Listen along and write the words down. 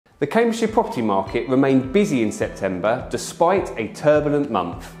The Cambridgeshire property market remained busy in September despite a turbulent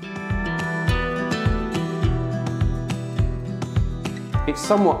month. It's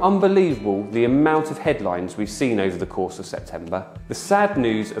somewhat unbelievable the amount of headlines we've seen over the course of September. The sad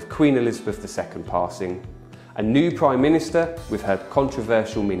news of Queen Elizabeth II passing, a new Prime Minister with her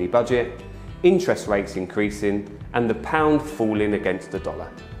controversial mini-budget, interest rates increasing and the pound falling against the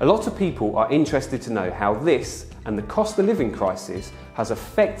dollar. A lot of people are interested to know how this and the cost of living crisis has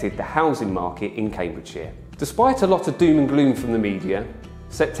affected the housing market in Cambridgeshire. Despite a lot of doom and gloom from the media,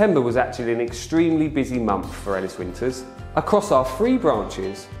 September was actually an extremely busy month for Ellis Winters. Across our 3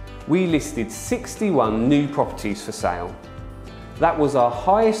 branches, we listed 61 new properties for sale. That was our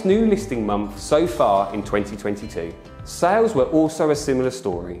highest new listing month so far in 2022. Sales were also a similar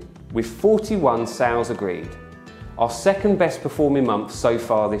story, with 41 sales agreed, our second best performing month so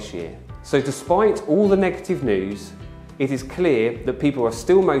far this year. So despite all the negative news, it is clear that people are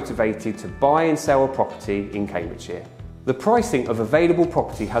still motivated to buy and sell a property in Cambridgeshire. The pricing of available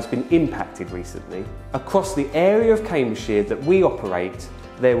property has been impacted recently. Across the area of Cambridgeshire that we operate,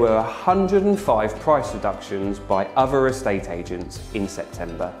 there were 105 price reductions by other estate agents in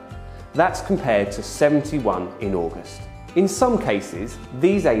September. That's compared to 71 in August. In some cases,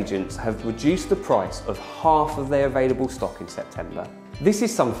 these agents have reduced the price of half of their available stock in September. This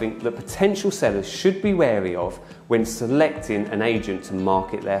is something that potential sellers should be wary of when selecting an agent to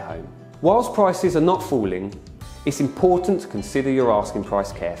market their home. Whilst prices are not falling, it's important to consider your asking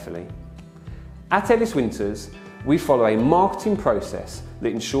price carefully. At Ellis Winters, we follow a marketing process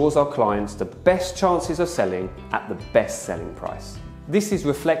that ensures our clients the best chances of selling at the best selling price. This is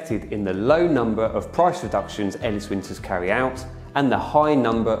reflected in the low number of price reductions Ellis Winters carry out and the high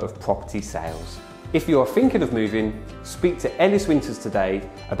number of property sales. If you are thinking of moving, speak to Ellis Winters today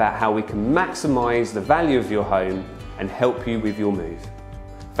about how we can maximise the value of your home and help you with your move.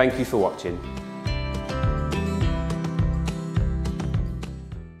 Thank you for watching.